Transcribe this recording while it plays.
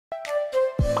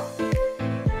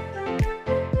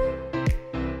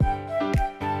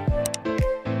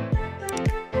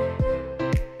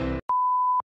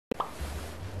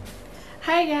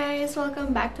Hi guys!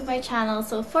 Welcome back to my channel.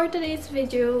 So for today's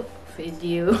video,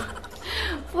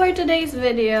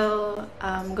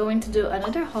 I'm going to do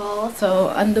another haul. So,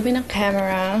 ang dumi ng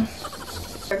camera.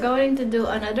 We're going to do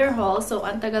another haul. So,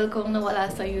 ang tagal kong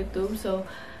nawala sa YouTube. So,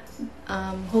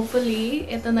 hopefully,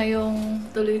 ito na yung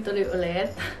tuloy-tuloy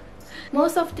ulit.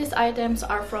 Most of these items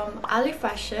are from Ali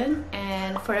Fashion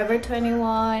and Forever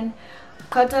 21,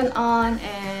 Cotton On,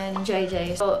 and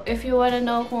Jayjays. So, if you wanna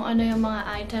know kung ano yung mga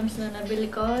items na nabili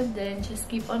ko, then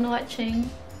just keep on watching.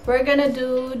 We're gonna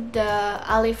do the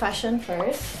Ali Fashion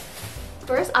first.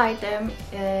 First item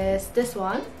is this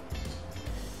one.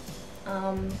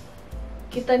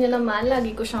 Kita nyo naman,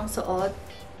 lagi ko siyang suot.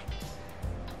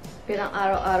 Pirang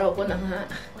araw-araw ko na nga.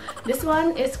 This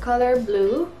one is color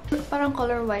blue. Parang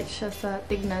color white siya sa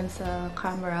tignan sa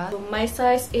camera. So, my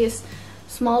size is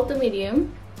small to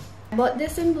medium. I bought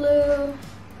this in blue,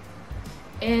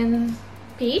 in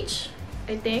peach,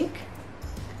 I think.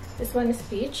 This one is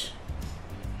peach.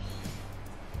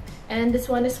 And this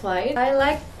one is white. I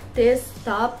like this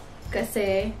top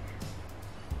kasi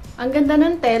ang ganda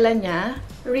ng tela niya.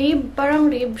 Rib,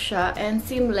 parang rib siya, and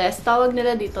seamless. Tawag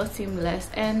nila dito, seamless.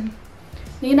 And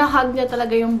ninahag niya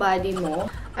talaga yung body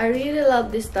mo. I really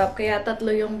love this top, kaya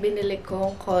tatlo yung binili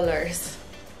kong colors.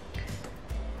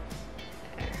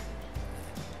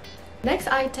 Next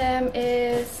item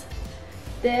is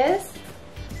this.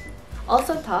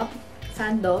 Also top.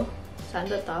 Sando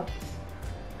top.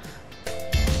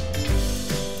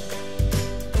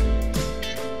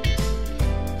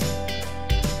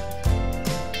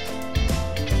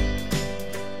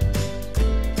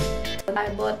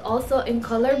 I bought also in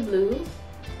color blue,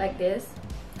 like this.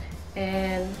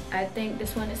 And I think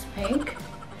this one is pink.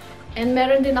 And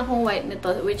meron din akong white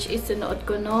nito, which is sinuot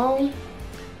ko nung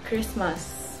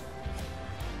Christmas.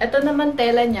 Ito naman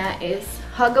tela niya is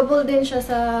huggable din siya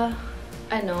sa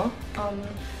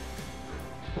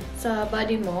sa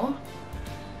body mo.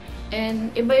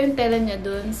 And iba yung tela niya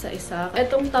dun sa isa.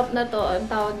 Itong top na to, ang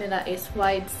tawag nila is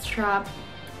wide strap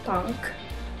punk.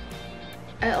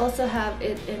 I also have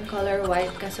it in color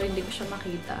white kasi hindi ko siya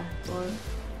makita. So,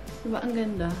 diba ang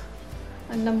ganda?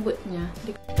 Ang lambot niya.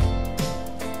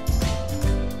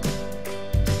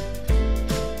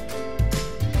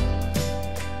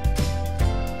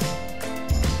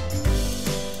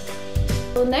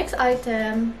 So next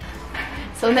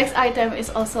item is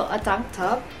also a tank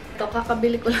top. Ito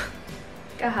kakabili ko lang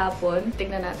kahapon.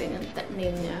 Tingnan natin yung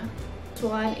name niya. This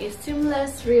one is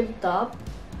seamless rib top.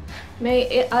 May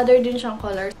other din siyang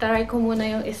color. Try ko muna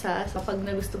yung isa. So pag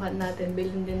nagustuhan natin,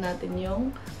 bilhin din natin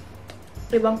yung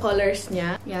ibang colors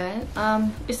niya. Yan.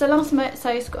 Isa lang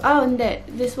size ko. Hindi.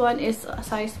 This one is a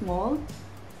size small.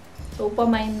 So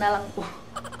pamain na lang po.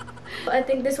 So, I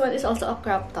think this one is also a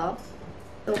crop top.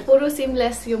 So, puro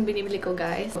seamless yung binibili ko,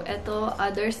 guys. So, ito,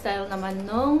 other style naman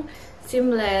nung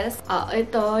seamless.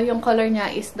 Ito, yung color niya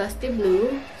is dusty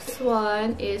blue. This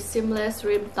one is seamless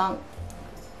rib tank.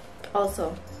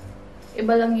 Also,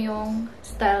 iba lang yung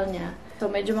style niya. So,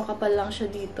 medyo makapal lang siya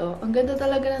dito. Ang ganda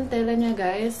talaga ng tela niya,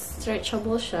 guys.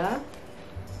 Stretchable siya.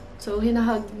 So,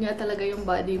 hinahag niya talaga yung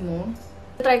body mo.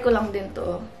 Try ko lang din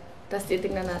to. Tapos,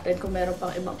 titignan natin kung meron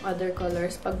pang ibang other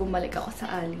colors pag bumalik ako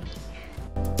sa Ali.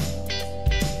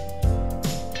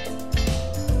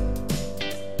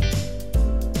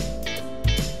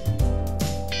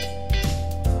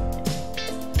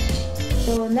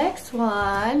 So, next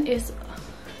one is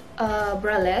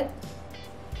bralette.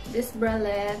 This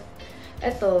bralette,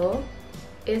 ito,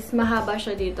 is mahaba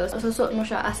siya dito. So, susuot mo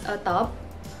siya as a top.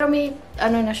 Pero may,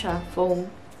 na siya,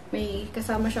 foam. May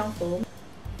kasama siyang foam.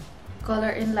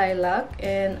 Color in lilac.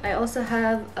 And I also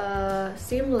have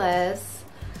seamless.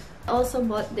 I also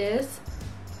bought this.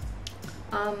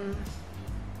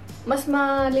 Mas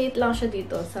maliit lang siya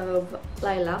dito sa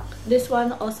lilac. This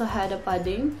one also had a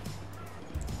padding.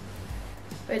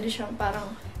 Pwede siyang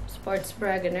parang sports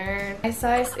bra, ganun. My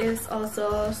size is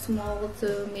also small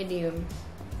to medium.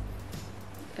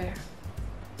 There.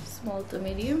 Small to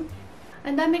medium.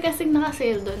 Ang dami kasing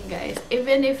naka-sale dun, guys.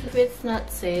 Even if it's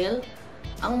not sale,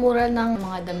 ang mura ng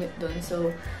mga damit dun.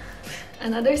 So,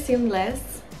 another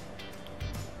seamless.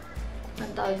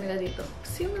 Ang tawag nila dito.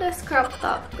 Seamless crop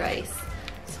top, guys.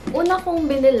 So, una kong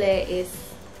binili is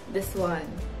this one.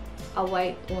 A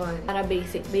white one. Para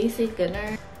basic,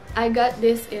 ganun. I got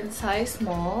this in size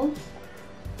small.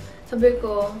 Sabi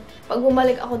ko, pag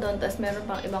bumalik ako doon, tas meron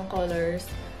pang ibang colors,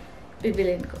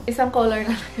 bibilin ko. Isang color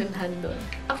na lang yun nandun.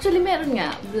 Actually, meron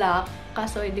nga, black,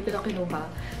 kaso hindi ko na kinuha.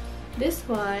 This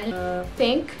one,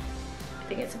 pink. I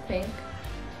think it's a pink.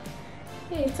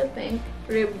 Hey, it's a pink.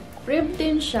 Rib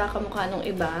din siya, kamukha nung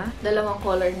iba. Dalawang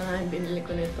color na nga binili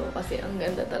ko nito kasi ang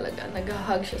ganda talaga.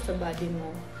 Nag-hug siya sa body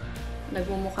mo.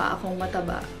 Nagmumukha akong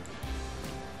mataba.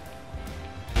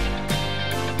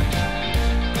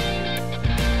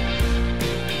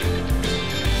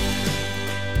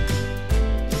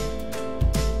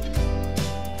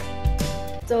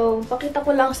 So, pakita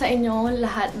ko lang sa inyo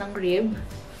lahat ng rib.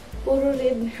 Puro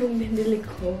rib yung binili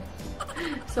ko.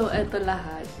 So, eto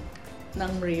lahat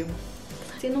ng rib.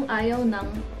 Sinong ayaw ng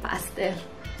pastel?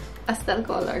 Pastel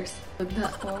colors.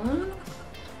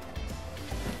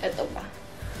 Eto pa.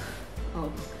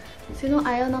 Oh. Sinong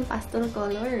ayaw ng pastel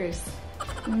colors?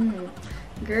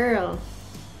 Girl.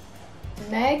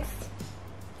 Next.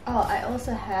 Oh, I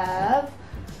also have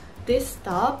this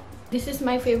top. This is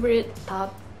my favorite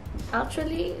top.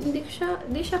 Actually, hindi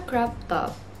siya crop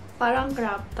top. Parang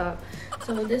crop top.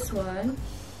 So, this one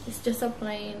is just a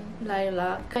plain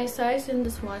lilac. My size in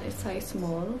this one is size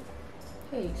small.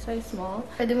 Hey, size small.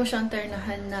 Pwede mo siyang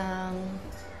ternahan ng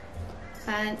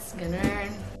pants, ganun.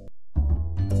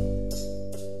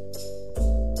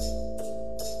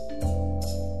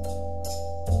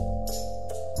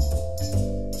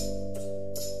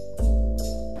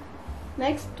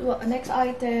 Next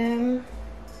item.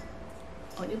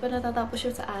 Oh, di ba natatapos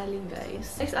yun sa Ali,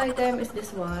 guys? Next item is this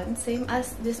one. Same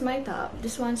as this my top.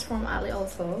 This one's from Ali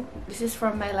also. This is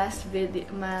from my last video,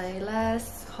 my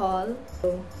last haul.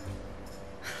 So,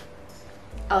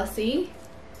 I'll see.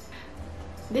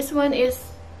 This one is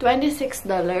 $26,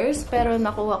 pero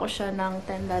nakuha ko siya ng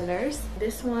 $10.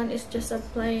 This one is just a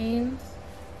plain.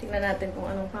 Tingnan natin kung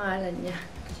anong pangalan niya.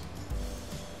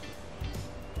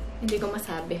 Hindi ko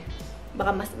masabi.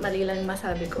 Baka mali lang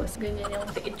masabi ko. So, ganyan yung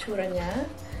itsura niya.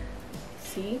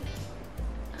 See?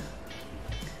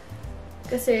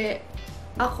 Kasi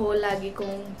ako, lagi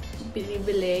kong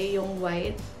binibili yung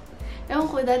white. Ewan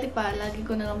ko, dati pa, lagi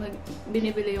ko na lang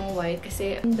binibili yung white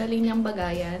kasi ang dali niyang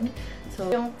bagayan.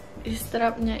 So, yung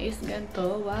strap niya is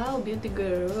ganito. Wow, beauty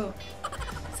girl.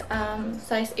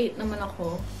 Size 8 naman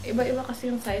ako. Iba-iba kasi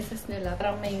yung sizes nila.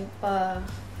 Parang may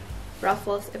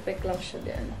ruffles effect lang siya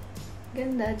din.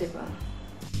 Ganda, di ba?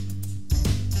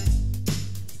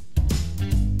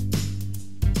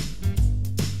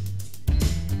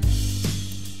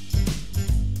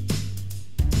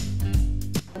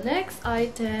 Next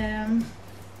item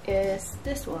is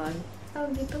this one.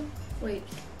 Tawag dito? Wait.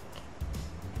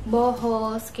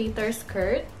 Boho skater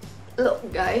skirt. Look,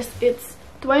 guys, it's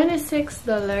 $26.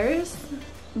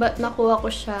 But nakuha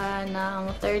ko siya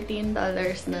ng $13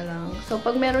 na lang. So,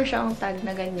 pag meron siyang tag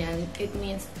na ganyan, it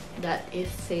means that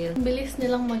is sale. Ang bilis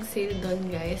nilang mag-sale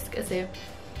doon, guys. Kasi,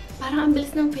 parang ang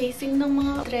bilis ng facing ng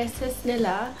mga dresses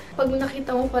nila. Pag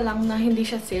nakita mo pa lang na hindi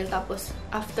siya sale, tapos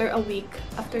after a week,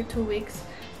 after 2 weeks,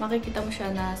 makikita mo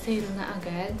siya na sale na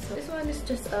agad. So, this one is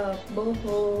just a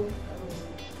boho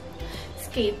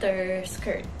skater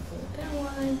skirt. So, that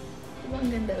one, diba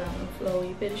ang ganda lang,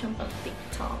 flowy. Pwede siyang pang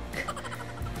TikTok.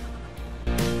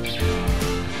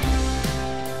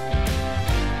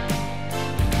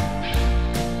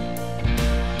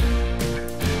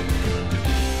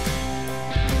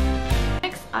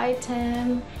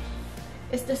 Item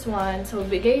is this one. So,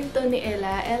 bigay ito ni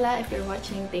Ella. Ella, if you're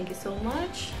watching, thank you so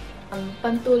much.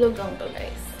 Pantulog lang to,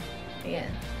 guys.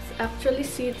 Ayan. Actually,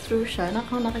 see-through siya.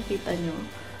 Nakakita nyo.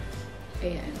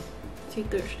 Ayan.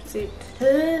 See-through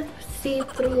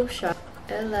siya.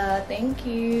 Ella, thank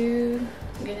you.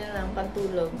 Ganyan lang,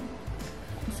 pantulog.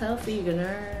 Selfie,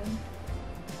 ganun.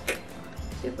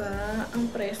 Diba? Ang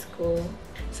presko.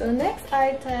 So, next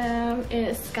item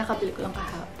is, kakabili ko lang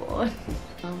kahapon.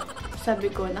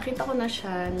 Sabi ko, nakita ko na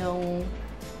siya nung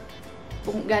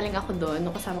galing ako doon,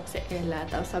 nung kasama ko si Ella.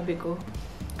 Tapos sabi ko,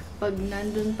 pag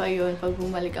nandun pa yun, pag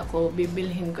bumalik ako,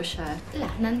 bibilhin ko siya. Wala,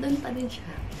 nandun pa din siya.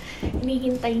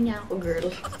 Hinihintay niya ako, girl.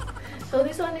 So,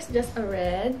 this one is just a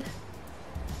red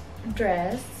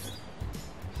dress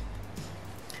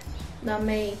na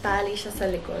may tali siya sa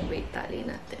likod. Wait, tali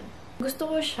natin. Gusto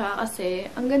ko siya kasi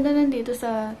ang ganda nandito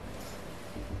sa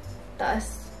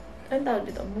taas. Ano tawag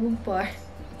dito? Boob part.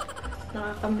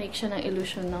 Nakaka-make siya ng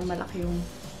illusion ng malaki yung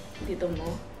dito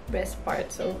mo. Breast part.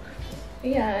 So,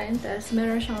 ayan. Tapos,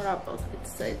 meron siyang ruffles dito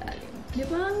sa ilalim. Di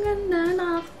ba? Ang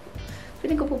ganda.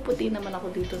 Piling ko puputi naman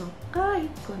ako dito ng kahit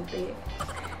konti.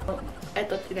 So,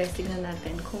 eto, tignan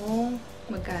natin kung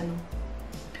magkano.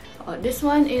 Oh, this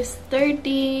one is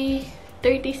 $36.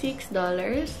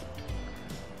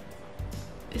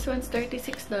 This one's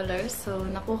 $36. So,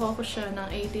 nakuha ko siya ng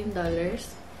 $18.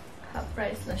 Half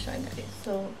price na siya, guys.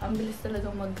 So, ang bilis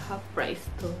talagang mag-half price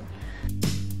to.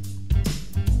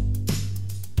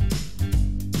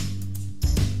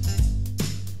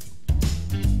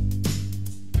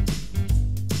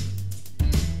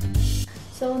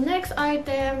 next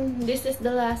item, this is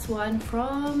the last one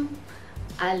from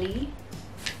Ali.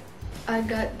 I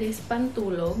got this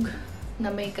pantulog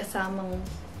na may kasamang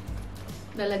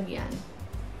lalagyan.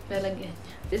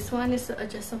 This one is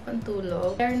just a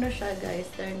pantulog. Terno siya, guys.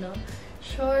 Terno.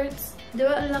 Shorts. Di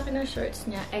ba, ang laki ng shorts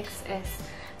niya? XS.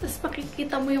 Tapos,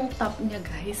 makikita mo yung top niya,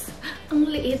 guys. Ang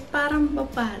liit. Parang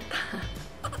babata.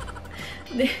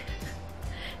 Di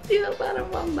ba, parang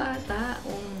pambata?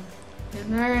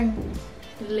 Ganun.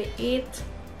 Liit.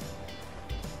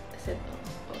 Kasi ito.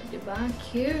 Oh, di ba?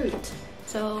 Cute.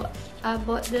 So, I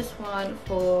bought this one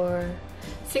for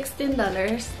 $16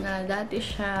 na dati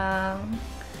siyang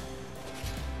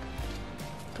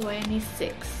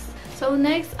 $26. So,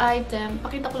 next item,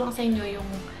 pakita ko lang sa inyo yung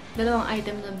dalawang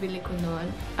item na bili ko noon.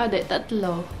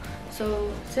 Tatlo. So,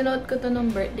 sinuot ko to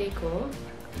nung birthday ko.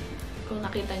 Kung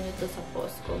nakita nyo to sa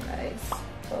post ko, guys.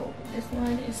 So, this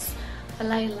one is a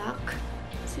lilac.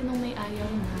 Sinong may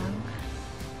ayaw ng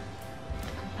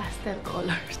pastel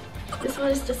colors? This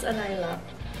one is just a lilac.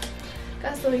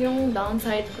 Kaso, yung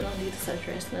downside ko lang dito sa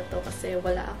dress na to kasi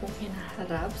wala akong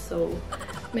hinaharap. So,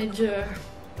 medyo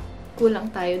kulang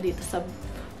tayo dito sa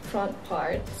front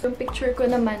part. So, yung picture ko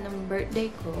naman ng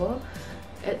birthday ko,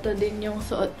 ito din yung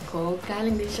suot ko.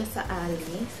 Galing din siya sa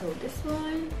Ali. So, this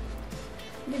one,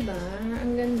 diba?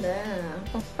 Ang ganda.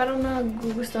 Parang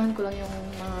nagugustuhan ko lang yung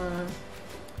mga,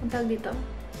 ang tawag dito?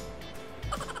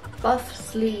 Puff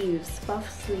sleeves. Puff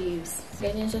sleeves.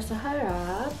 Ganyan siya sa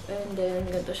harap. And then,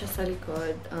 ganito siya sa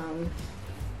likod.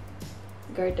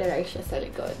 Garterized siya sa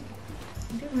likod.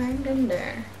 Diba? Ang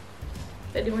ganda.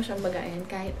 Pwede mo siyang bagayan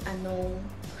kahit anong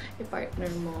i-partner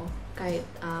mo. Kahit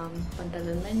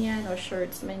pantalon man yan or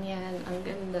shorts man yan. Ang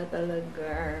ganda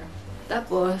talaga.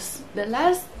 Tapos, the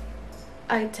last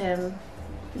item,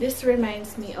 this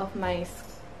reminds me of my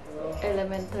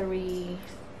elementary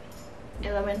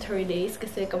days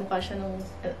kasi kamukha siya nung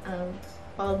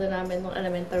paldo namin nung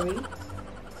elementary.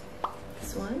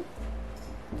 This one.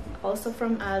 Also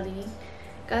from Ali.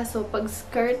 Kaso, pag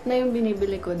skirt na yung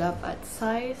binibili ko, dapat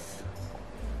size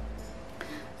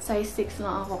 6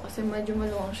 lang ako kasi medyo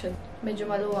maluwang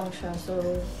siya. So,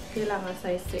 kailangan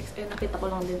size 6. Eh, nakita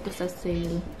ko lang dito sa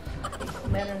sale.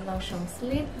 Meron lang siyang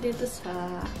slit dito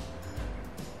sa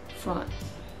front.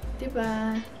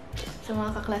 Diba? Sa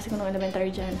mga kaklase ko ng elementary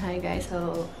dyan. Hi guys.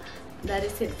 So, that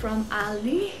is it from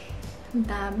Ali. Ang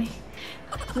dami.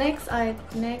 Next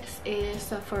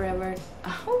is Forever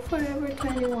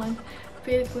 21.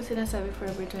 Feel ko sinasabi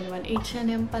Forever 21.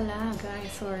 H&M pala,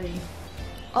 guys. Sorry.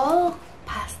 All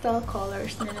pastel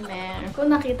colors na naman.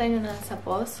 Kung nakita nyo na sa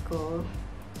post ko,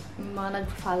 mga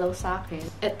nag-follow sa akin,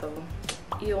 ito,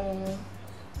 yung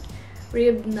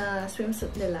rib na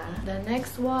swimsuit nila. The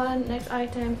next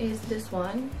item is this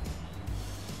one.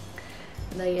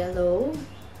 The yellow.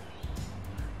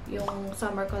 Yung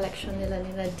summer collection nila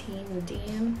ni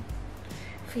Nadine.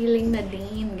 Feeling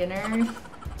Nadine, ganun.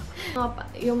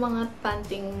 Yung mga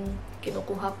panting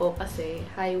kinukuha ko kasi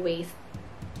high waist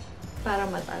para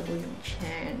matago yung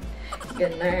chin.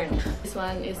 Ganun. This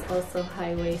one is also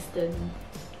high-waisted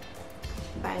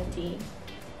panty,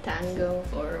 tango,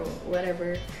 or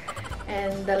whatever.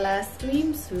 And the last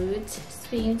swimsuit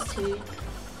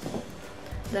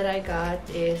that I got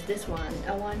is this one,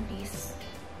 a one-piece.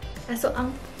 So,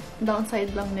 ang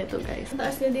downside lang nito, guys. Ang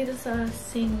taas niya dito sa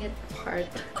singit part.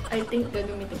 I think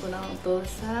gagamitin ko na lang to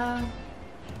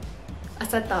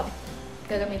as a top.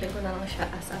 Gagamitin ko na lang siya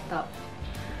as a top.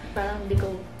 Parang hindi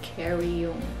ko carry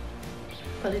yung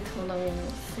palit ko ng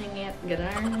singit.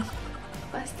 Ganun.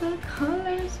 Pastel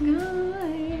colors,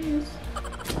 guys.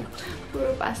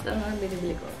 Puro pastel na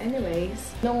binibili ko.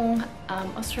 Anyways, nung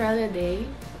Australia Day,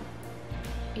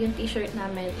 yung t-shirt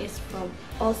namin is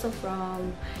also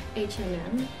from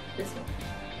H&M. This one.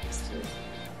 This is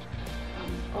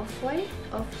off-white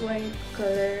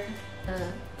color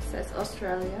says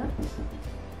Australia.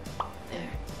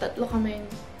 There. Tatlo kaming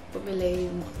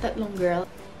pumili, tatlong girl.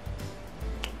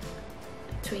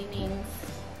 Twinnings.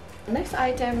 Next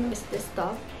item is this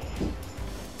top.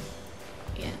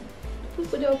 Yan.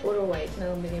 Puro white na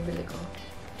lang binibili ko.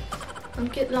 Ang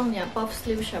cute lang niya. Puff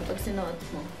sleeve siya pag sinuot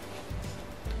mo.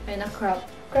 Ay, na-crop.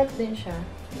 Crop din siya.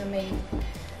 Na may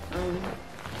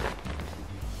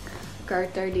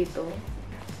garter dito.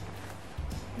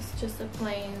 It's just a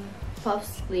plain puff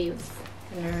sleeves.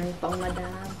 Ganun, pang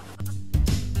madam.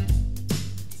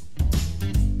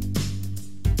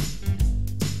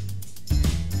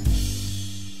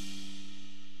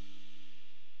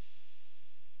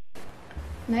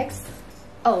 Next,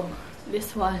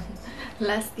 this one.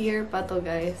 Last year pa to,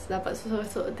 guys. Dapat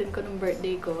susuotin ko ng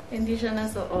birthday ko. Hindi siya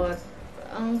nasuot.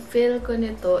 Ang feel ko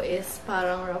nito is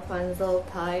parang Rapunzel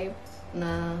type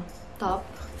na top.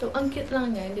 So, ang cute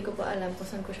lang niya. Hindi ko pa alam kung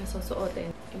saan ko siya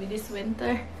susuotin. Maybe this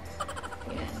winter.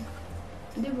 Ayan.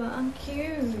 Diba? Ang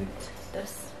cute.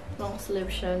 Tapos, long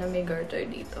sleeve siya na may garter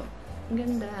dito. Ang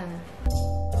ganda.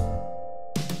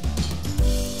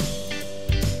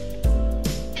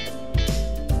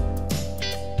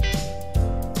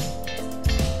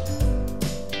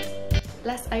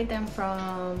 Last item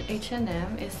from H&M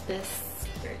is this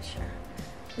skirt siya.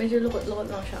 Medyo lukot-lukot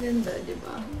lang siya. Ganda,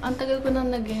 diba? Ang tagal ko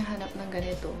nang naging hanap ng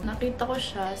ganito. Nakita ko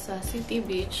siya sa City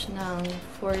Beach ng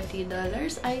 $40,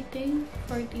 I think.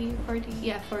 40.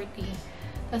 Yeah, 40.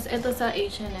 Tapos ito sa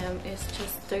H&M is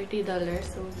just $30.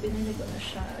 So, binili ko na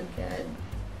siya agad.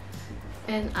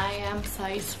 And I am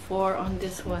size 4 on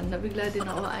this one. Nabigla din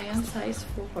ako. I am size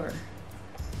 4.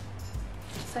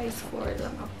 Size 4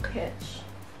 lang ako catch.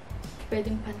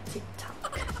 Pwedeng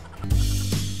pan-TikTok.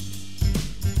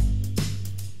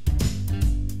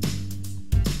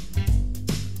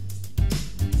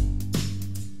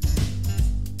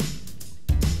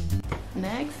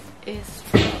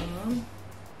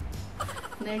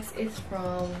 Next is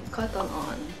from Cotton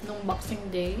On. Nung Boxing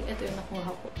Day, ito yung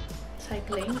nakuha ko.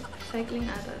 Cycling. Cycling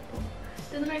ata ito.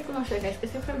 Tinry ko lang siya, guys,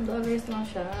 kasi $5 lang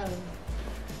siya.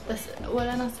 Tapos,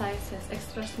 wala nang sizes.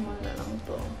 Extra small na lang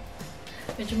to.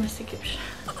 Medyo masikip siya.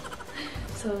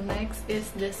 So, next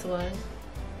is this one.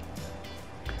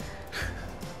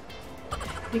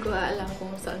 Hindi ko alam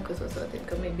kung saan ko susuotin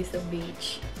ko. Maybe sa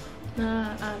beach.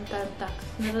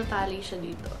 Natatali siya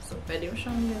dito. So, pwede mo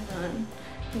siyang gano'n.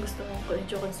 Kung gusto mong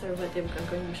medyo conservative ka,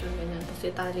 gawin mo siyang ganyan. Tapos,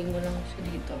 itali mo lang siya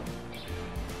dito.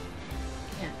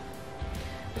 Yan.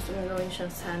 Gusto mo gawin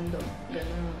siyang sando.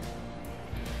 Gano'n.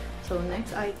 So,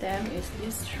 next item is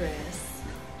this dress.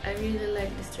 I really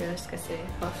like this dress kasi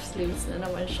puff sleeves na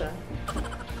naman siya.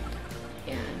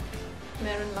 Yan.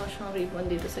 Meron lang siyang ribbon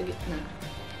dito sa gitna.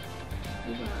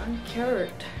 Diba? Ang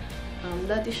cute.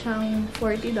 Dati siyang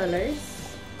 $40.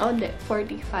 Oh, hindi.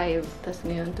 $45. Tapos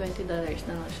ngayon, $20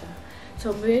 na lang siya.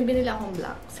 So, binili akong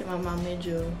black. Si mama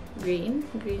medyo green.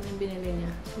 Green yung binili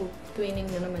niya. So, twinning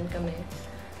na naman kami.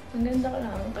 Ang ganda ko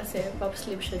lang kasi puff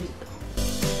sleeve siya dito.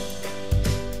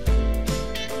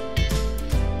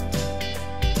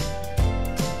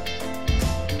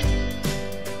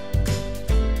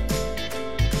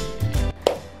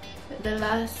 The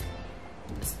last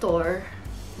store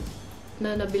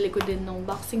na nabili ko din nung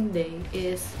Boxing Day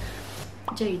is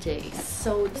Jayjays.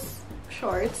 So,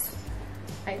 shorts.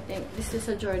 I think this is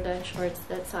a Jordan shorts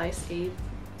that size 8.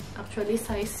 Actually,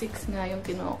 size 6 nga yung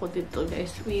kinuha ko dito,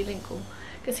 guys. Feeling ko.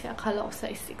 Kasi akala ko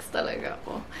size 6 talaga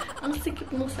ako. Ang sikip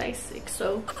mo size 6.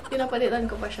 So, pinapalitan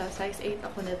ko pa siya. Size 8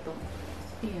 ako nito.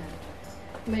 Ayan.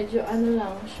 Medyo ano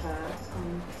lang siya.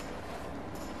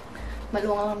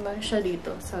 Maluwang naman siya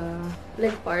dito sa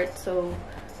leg part. So,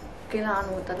 kailangan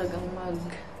mo talagang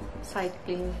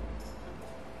mag-cycling.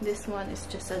 This one is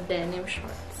just a denim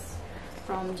shorts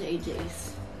from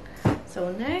Jayjays. So,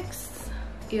 next,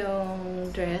 yung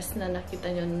dress na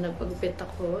nakita nyo na nagpagupit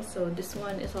ako. So, this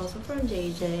one is also from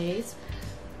Jayjays.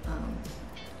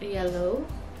 Yellow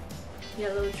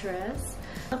dress.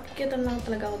 Nakikita lang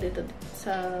talaga ako dito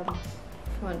sa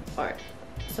front part.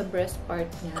 Sa breast part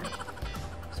niya.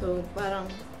 So, parang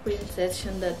princess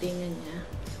yung datingan niya.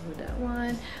 So, that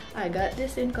one. I got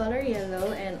this in color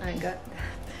yellow and I got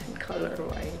that in color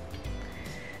white.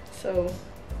 So,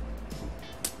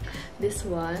 this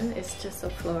one is just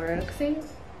a floral. Kasi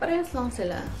parehas lang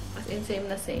sila. As in, same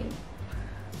na same.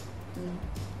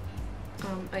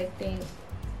 I think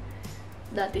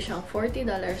dati siyang $40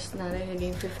 na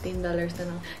naging $15 na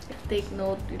lang. Take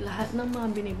note, lahat ng mga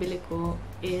binibili ko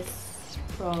is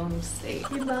from sale.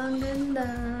 Diba? Ang ganda!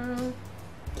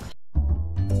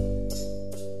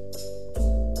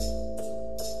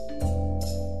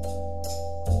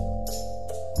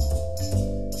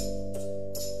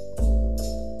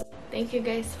 Thank you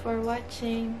guys for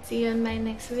watching. See you in my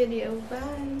next video.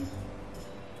 Bye!